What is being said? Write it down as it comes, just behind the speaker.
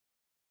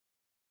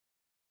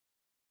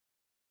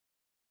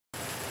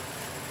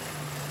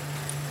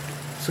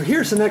So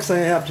here's the next thing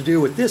I have to do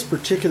with this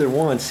particular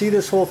one. See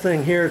this whole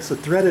thing here? It's a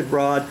threaded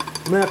rod.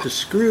 I'm going to have to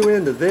screw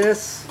into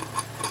this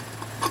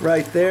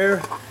right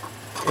there.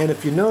 And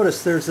if you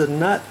notice, there's a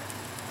nut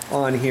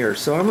on here.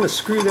 So I'm going to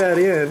screw that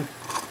in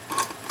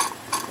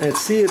and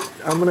see it.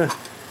 I'm going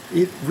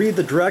to read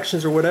the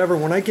directions or whatever.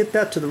 When I get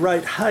that to the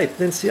right height,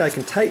 then see I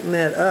can tighten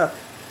that up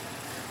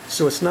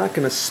so it's not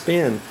going to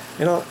spin.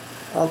 And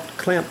I'll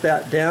clamp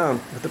that down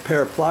with a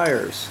pair of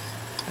pliers.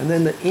 And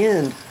then the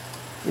end,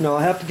 you know,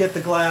 I have to get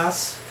the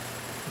glass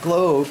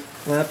globe,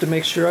 and I have to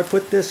make sure I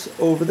put this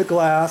over the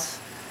glass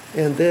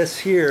and this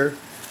here,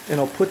 and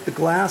I'll put the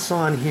glass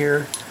on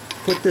here,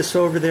 put this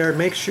over there,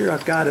 make sure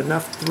I've got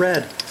enough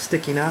thread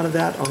sticking out of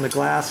that on the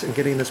glass and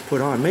getting this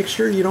put on. Make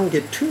sure you don't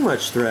get too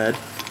much thread,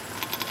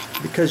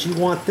 because you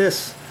want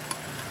this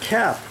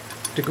cap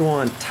to go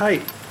on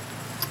tight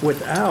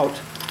without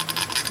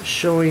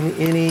showing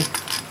any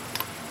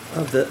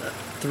of the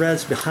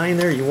threads behind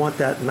there. You want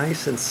that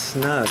nice and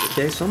snug.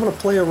 Okay, so I'm going to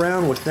play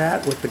around with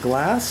that with the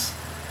glass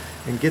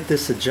and get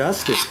this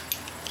adjusted.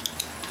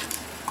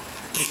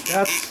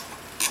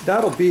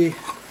 That'll be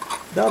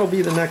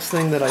the next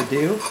thing that I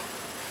do.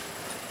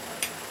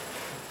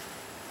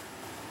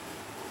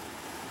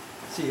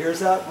 See, here's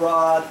that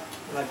rod,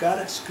 and I've got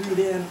it screwed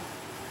in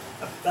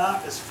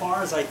about as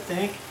far as I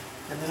think,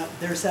 and then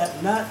there's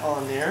that nut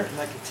on there, and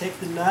I can take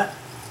the nut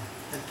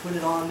and put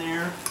it on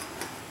there,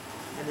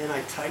 and then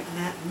I tighten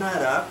that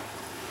nut up,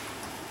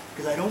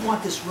 because I don't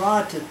want this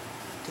rod to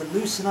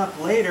loosen up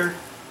later,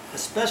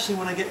 especially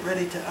when I get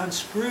ready to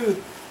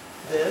unscrew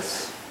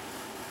this.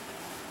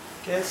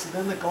 Okay, so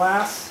then the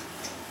glass,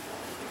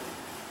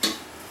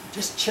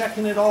 just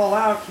checking it all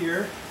out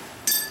here.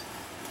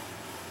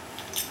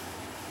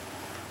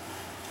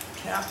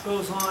 Cap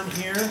goes on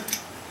here.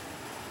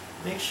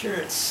 Make sure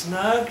it's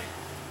snug,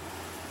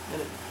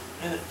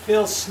 and it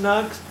feels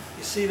snug,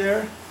 you see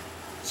there?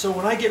 So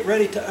when I get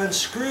ready to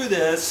unscrew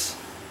this,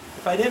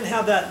 if I didn't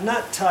have that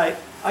nut tight,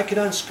 I could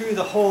unscrew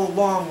the whole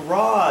long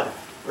rod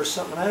or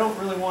something. I don't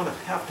really want to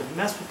have to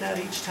mess with that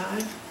each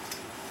time.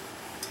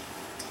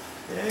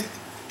 Okay,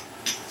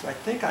 so I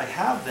think I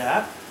have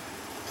that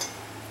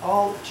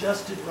all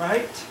adjusted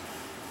right.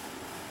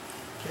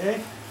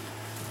 Okay,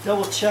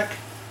 double check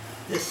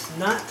this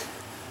nut.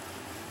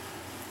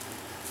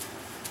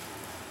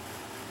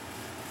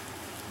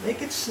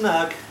 Make it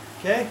snug.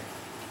 Okay,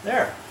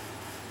 there.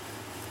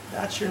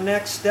 That's your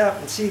next step.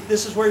 And see,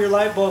 this is where your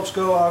light bulbs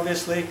go,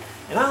 obviously.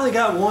 And I only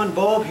got one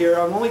bulb here.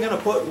 I'm only going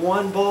to put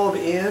one bulb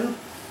in.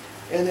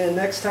 And then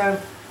next time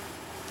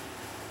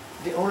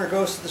the owner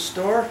goes to the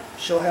store,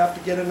 she'll have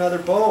to get another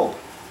bulb.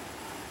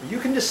 You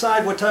can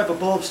decide what type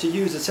of bulbs to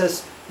use. It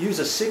says use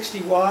a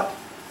 60 watt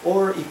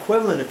or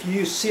equivalent. If you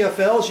use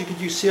CFLs, you could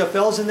use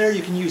CFLs in there.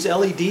 You can use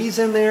LEDs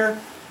in there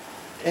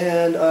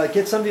and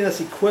get something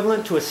that's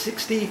equivalent to a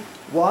 60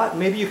 watt.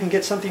 Maybe you can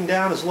get something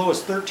down as low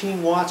as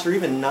 13 watts or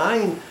even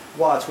 9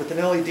 watts with an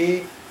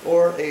LED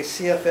or a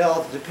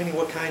CFL, depending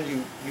what kind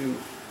you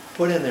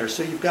put in there.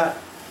 So you've got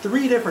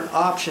 3 different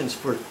options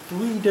for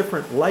 3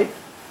 different light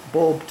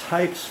bulb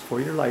types for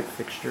your light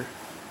fixture.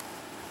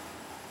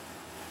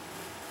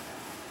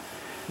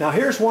 Now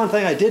here's one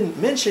thing I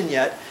didn't mention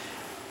yet.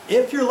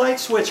 If your light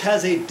switch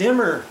has a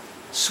dimmer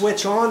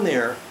switch on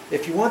there,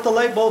 if you want the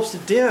light bulbs to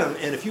dim,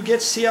 and if you get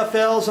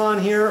CFLs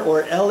on here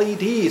or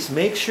LEDs,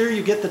 make sure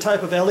you get the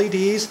type of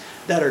LEDs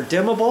that are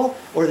dimmable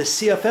or the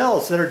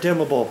CFLs that are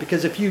dimmable,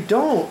 because if you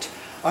don't,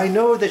 I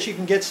know that you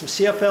can get some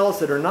CFLs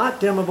that are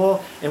not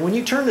dimmable, and when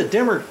you turn the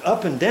dimmer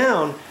up and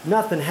down,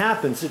 nothing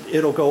happens.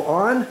 It'll go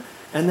on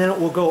and then it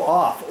will go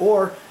off,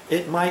 or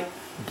it might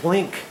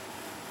blink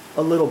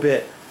a little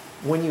bit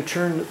when you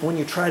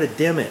try to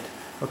dim it.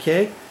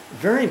 Okay?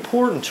 Very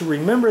important to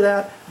remember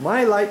that.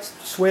 My light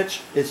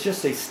switch is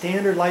just a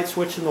standard light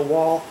switch in the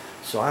wall,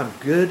 so I'm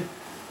good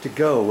to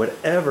go,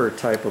 whatever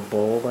type of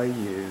bulb I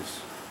use.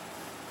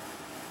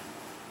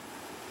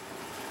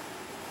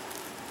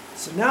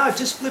 So now I've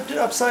just flipped it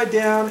upside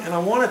down, and I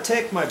want to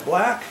take my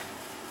black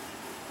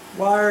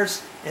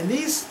wires, and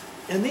these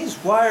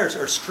wires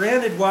are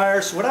stranded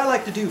wires. So what I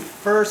like to do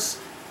first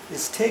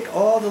is take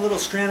all the little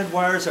stranded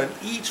wires on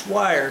each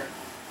wire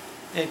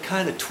and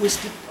kind of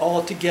twist it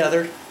all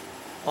together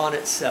on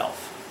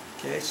itself.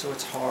 Okay, so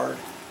it's hard.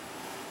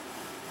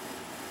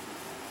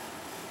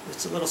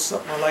 It's a little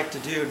something I like to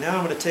do. Now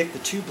I'm going to take the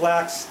 2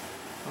 blacks,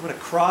 I'm going to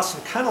cross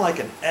them kind of like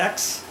an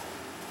X,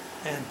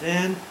 and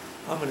then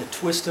I'm going to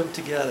twist them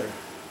together.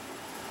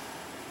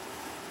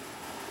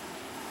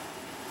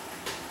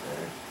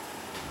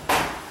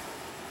 Okay.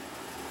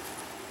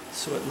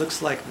 So it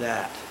looks like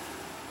that.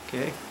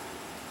 Okay?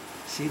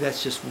 See,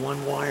 that's just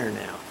one wire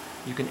now.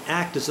 You can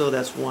act as though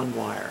that's one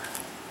wire.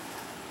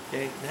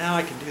 Okay, now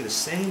I can do the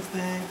same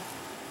thing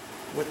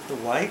with the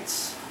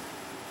whites.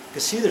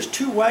 Because see, there's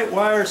 2 white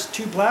wires,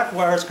 2 black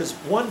wires, because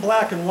one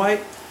black and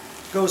white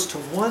goes to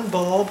one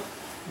bulb,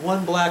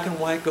 one black and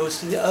white goes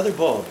to the other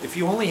bulb. If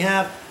you only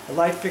have a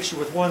light fixture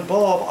with one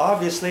bulb,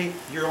 obviously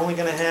you're only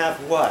going to have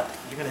what?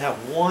 You're going to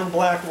have one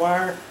black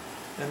wire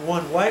and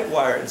one white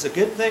wire. It's a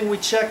good thing we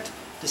checked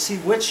to see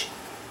which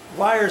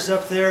wires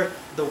up there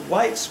the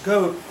whites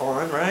go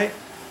on, right?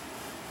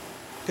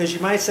 Because you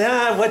might say,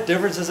 what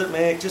difference does it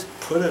make? Just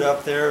put it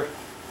up there.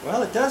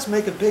 Well, it does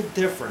make a big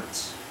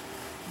difference.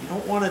 You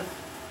don't want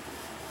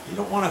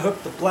to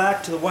hook the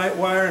black to the white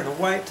wire and the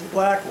white to the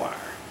black wire.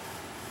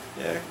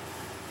 Okay.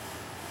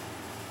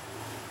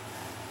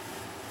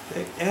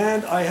 Okay.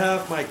 And I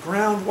have my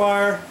ground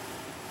wire.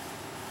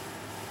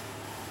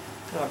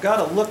 Now I've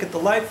got to look at the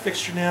light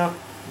fixture now,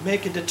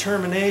 make a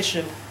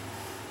determination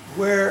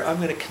where I'm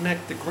going to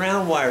connect the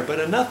ground wire. But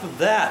enough of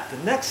that. The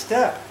next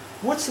step.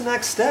 What's the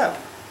next step?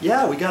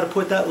 Yeah, we got to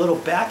put that little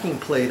backing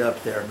plate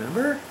up there,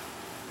 remember?